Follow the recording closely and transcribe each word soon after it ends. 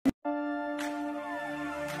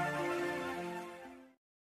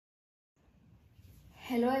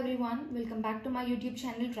everyone, welcome back to my YouTube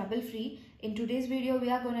channel Trouble Free. In today's video we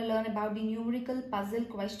are going to learn about the numerical puzzle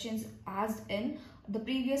questions asked in the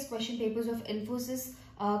previous question papers of Infosys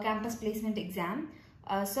campus placement exam.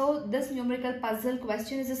 So this numerical puzzle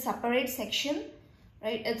question is a separate section,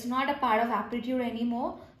 right? It's not a part of aptitude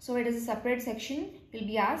anymore, so it is a separate section will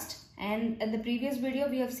be asked. And in the previous video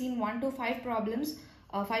we have seen 1 to 5 problems,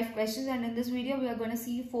 5 questions, and in this video we are going to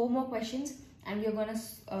see 4 more questions and we are going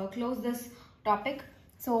to close this topic.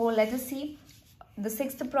 So let us see the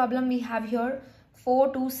 6th problem we have here: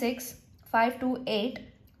 4 2 6 5 2 8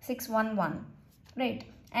 6 1 1, right?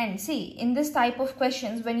 And see, in this type of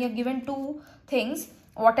questions, when you're given two things,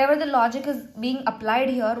 whatever the logic is being applied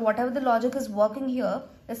here, whatever the logic is working here,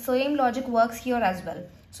 the same logic works here as well.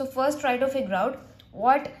 So first try to figure out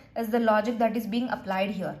what is the logic that is being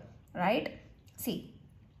applied here, right? See,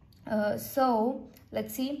 so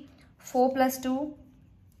let's see, 4 plus 2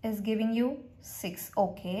 is giving you 6,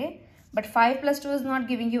 okay, but 5 plus 2 is not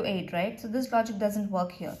giving you 8, right? So this logic doesn't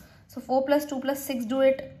work here. So 4 plus 2 plus 6, do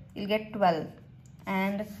it, you'll get 12,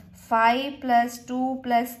 and 5 plus 2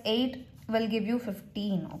 plus 8 will give you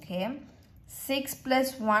 15, okay. 6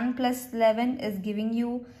 plus 1 plus 11 is giving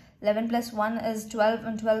you 11 plus 1 is 12,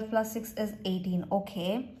 and 12 plus 6 is 18,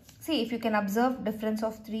 okay. See, if you can observe difference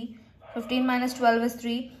of 3, 15 minus 12 is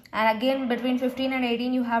 3, and again between 15 and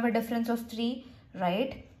 18 you have a difference of 3,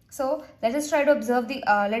 right? So let us try to observe the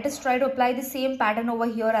let us try to apply the same pattern over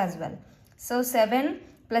here as well. So 7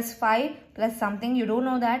 plus 5 plus something, you don't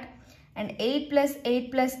know that, and 8 plus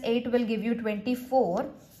 8 plus 8 will give you 24,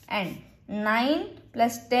 and 9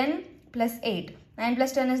 plus 10 plus 8, 9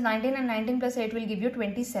 plus 10 is 19, and 19 plus 8 will give you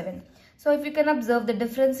 27. So if you can observe, the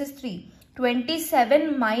difference is 3.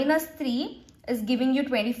 27 minus 3 is giving you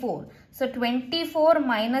 24. So 24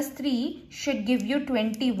 minus 3 should give you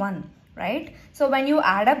 21. Right? So when you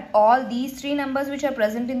add up all these three numbers which are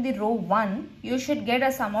present in the row 1, you should get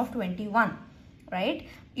a sum of 21, right?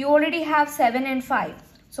 You already have 7 and 5.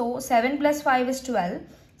 So 7 plus 5 is 12.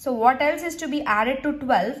 So what else is to be added to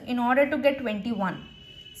 12 in order to get 21?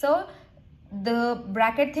 So the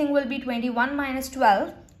bracket thing will be 21 minus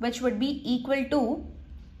 12, which would be equal to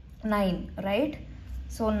 9, right?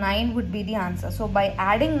 So 9 would be the answer. So by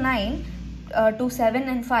adding 9 to 7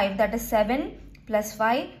 and 5, that is 7 plus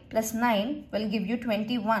 5 plus 9 will give you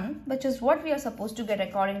 21, which is what we are supposed to get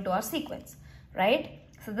according to our sequence, right?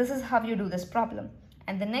 So this is how you do this problem.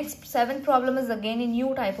 And the next 7th problem is again a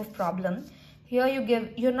new type of problem. Here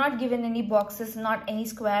you're not given any boxes, not any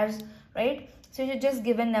squares, right? So you're just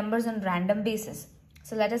given numbers on random basis.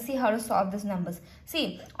 So let us see how to solve these numbers.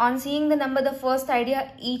 See, on seeing the number, the first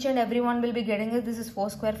idea each and everyone will be getting is this is 4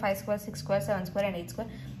 square, 5 square, 6 square, 7 square and 8 square.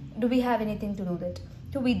 Do we have anything to do with that?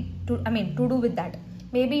 To do with that?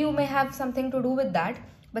 Maybe you may have something to do with that,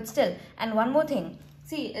 but still. And one more thing,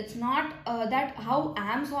 see, it's not that how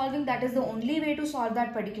I am solving, that is the only way to solve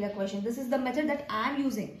that particular question. This is the method that I am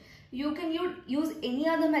using. You can use any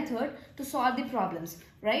other method to solve the problems,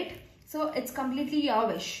 right? So it's completely your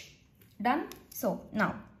wish. Done? So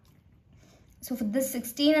now, so for this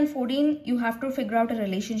 16 and 14 you have to figure out a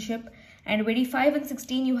relationship, and 25 and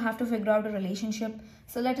 16 you have to figure out a relationship.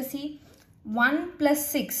 So let us see. 1 plus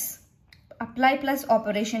 6, apply plus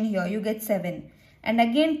operation here, you get 7, and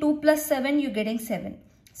again 2 plus 7, you're getting 7.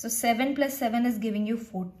 So 7 plus 7 is giving you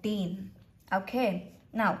 14. Okay,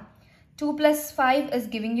 now 2 plus 5 is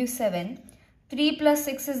giving you 7, 3 plus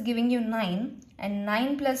 6 is giving you 9, and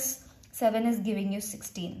 9 plus 7 is giving you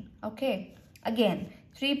 16. Okay, again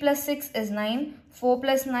 3 plus 6 is 9, 4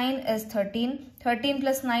 plus 9 is 13, 13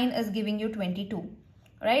 plus 9 is giving you 22,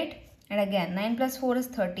 right? And again 9 plus 4 is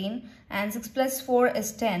 13, and 6 plus 4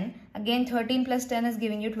 is 10. Again 13 plus 10 is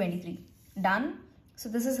giving you 23. Done? So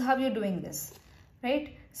this is how you're doing this,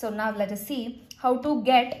 right? So now let us see how to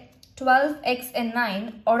get 12x and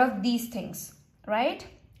 9 out of these things, right?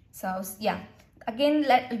 So yeah, again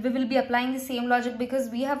we will be applying the same logic because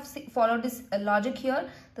we have followed this logic here.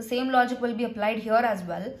 The same logic will be applied here as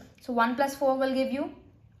well. So 1 plus 4 will give you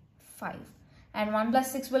 5, and 1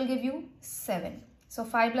 plus 6 will give you 7. So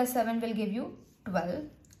 5 plus 7 will give you 12.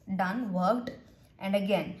 Done, worked. And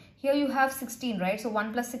again, here you have 16, right? So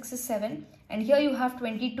 1 plus 6 is 7. And here you have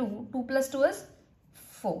 22. 2 plus 2 is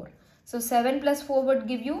 4. So 7 plus 4 would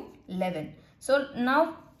give you 11. So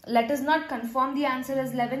now let us not confirm the answer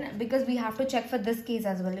as 11 because we have to check for this case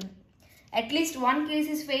as well. At least one case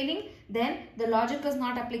is failing, then the logic is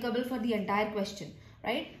not applicable for the entire question,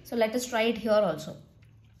 right? So let us try it here also.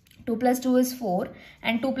 2 plus 2 is 4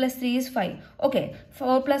 and 2 plus 3 is 5. Okay,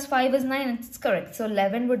 4 plus 5 is 9 and it's correct. So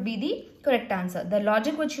 11 would be the correct answer. The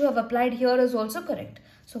logic which you have applied here is also correct.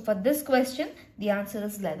 So for this question, the answer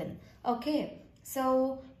is 11. Okay,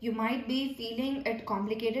 So you might be feeling it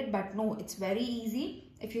complicated, but no, it's very easy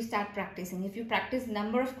if you start practicing. If you practice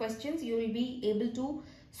number of questions, you will be able to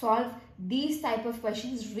solve these type of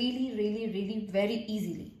questions really very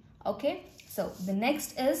easily. Okay, so the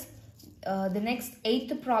next is the next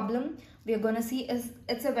 8th problem we are gonna see is,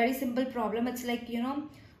 it's a very simple problem. It's like, you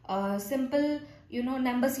know, simple, you know,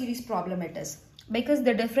 number series problem it is, because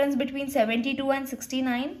the difference between 72 and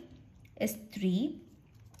 69 is 3.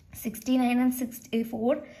 69 and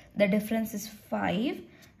 64, the difference is 5,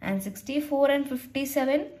 and 64 and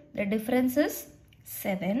 57, the difference is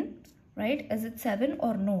 7, right? Is it 7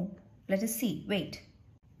 or no? Let us see. Wait.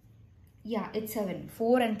 Yeah, it's 7.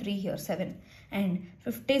 4 and 3 here, 7. And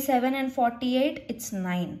 57 and 48, it's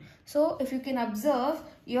 9. So if you can observe,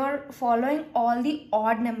 you're following all the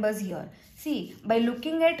odd numbers here. See, by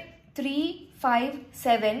looking at 3, 5,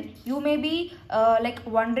 7, you may be like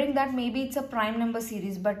wondering that maybe it's a prime number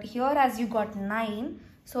series, but here as you got 9,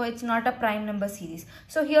 so it's not a prime number series.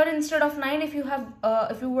 So here instead of 9, if you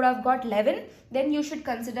would have got 11, then you should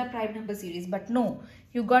consider prime number series, but no,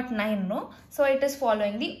 you got 9, no? So it is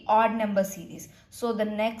following the odd number series. So the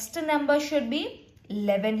next number should be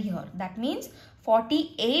 11 here. That means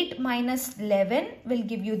 48 minus 11 will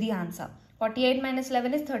give you the answer. 48 minus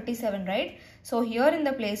 11 is 37, right? So here in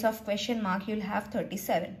the place of question mark, you'll have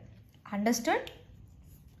 37. Understood?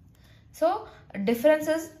 So difference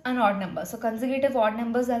is an odd number. So consecutive odd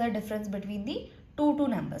numbers are the difference between the two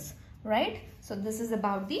numbers, right? So this is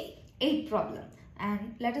about the 8th problem.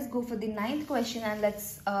 And let us go for the 9th question, and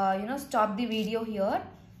let's you know, stop the video here.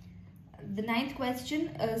 The 9th question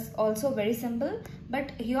is also very simple,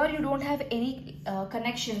 but here you don't have any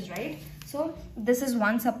connections, right? So this is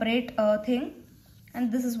one separate thing,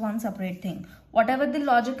 and this is one separate thing. Whatever the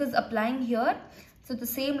logic is applying here, so the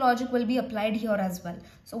same logic will be applied here as well.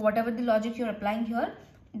 So whatever the logic you're applying here,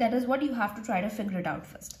 that is what you have to try to figure it out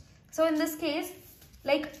first. So in this case,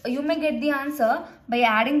 like, you may get the answer by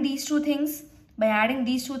adding these two things, and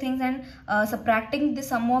subtracting the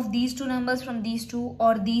sum of these two numbers from these two,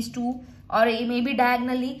 or maybe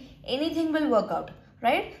diagonally. Anything will work out,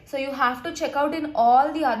 right? So you have to check out in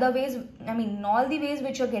all the other ways, in all the ways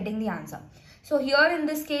which you're getting the answer. So here in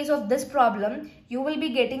this case of this problem, you will be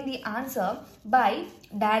getting the answer by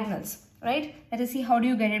diagonals, right? Let us see, how do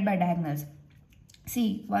you get it by diagonals?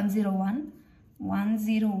 See, 101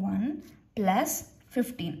 plus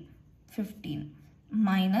 15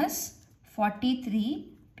 minus 43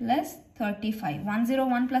 plus 35.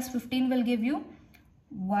 101 plus 15 will give you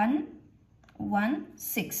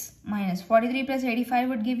 116, minus 43 plus 85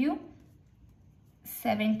 would give you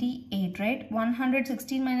 78, right?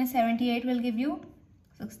 116 minus 78 will give you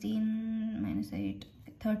 16 minus 8,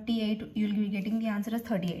 38. You'll be getting the answer as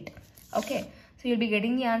 38. Okay, so you'll be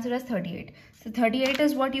getting the answer as 38. So 38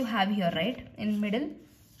 is what you have here, right, in middle,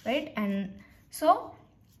 right? And so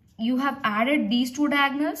you have added these two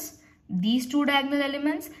diagonal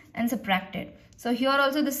elements and subtracted. So here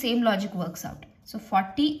also the same logic works out. So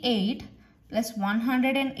 48 plus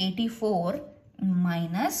 184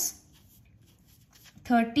 minus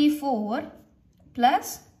 34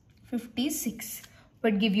 plus 56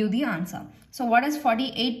 would give you the answer. So what is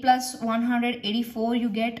 48 plus 184?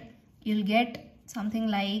 You'll get something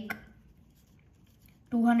like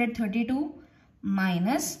 232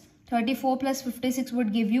 minus 34 plus 56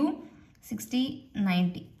 would give you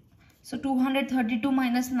 90. So 232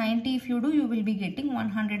 minus 90, if you do, you will be getting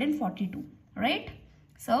 142, right?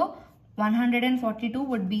 So 142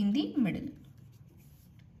 would be in the middle,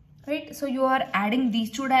 right? So you are adding these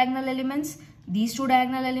two diagonal elements, and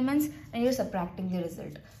you're subtracting the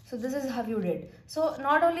result. So this is how you did. So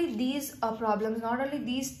not only these problems, not only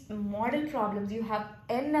these model problems, you have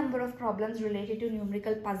n number of problems related to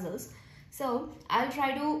numerical puzzles. So I'll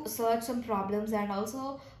try to search some problems, and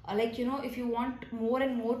also like, you know, if you want more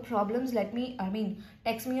and more problems, text me on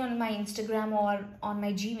my Instagram or on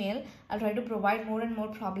my Gmail. I'll try to provide more and more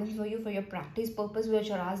problems for you for your practice purpose, which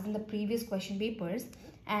are asked in the previous question papers.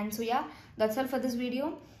 And so yeah, that's all for this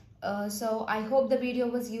video. So I hope the video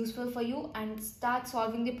was useful for you, and start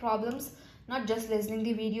solving the problems. Not just listening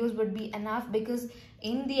the videos would be enough, because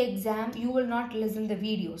in the exam you will not listen the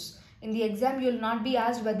videos. In the exam you will not be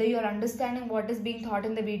asked whether you are understanding what is being taught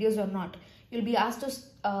in the videos or not. You'll be asked to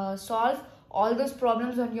solve all those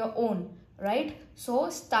problems on your own, right? So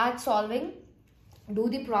start solving, do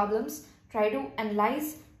the problems, try to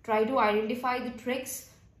analyze, try to identify the tricks,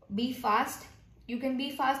 be fast. You can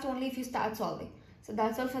be fast only if you start solving. So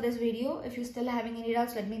that's all for this video. If you're still having any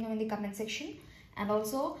doubts, let me know in the comment section. And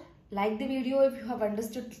also, like the video if you have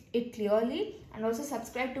understood it clearly, and also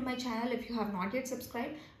subscribe to my channel if you have not yet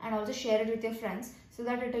subscribed, and also share it with your friends so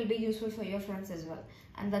that it will be useful for your friends as well.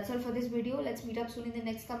 And that's all for this video. Let's meet up soon in the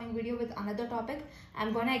next coming video with another topic.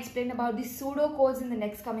 I'm gonna explain about the pseudocodes in the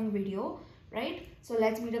next coming video, right? So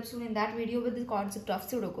let's meet up soon in that video with the concept of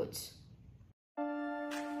pseudocodes.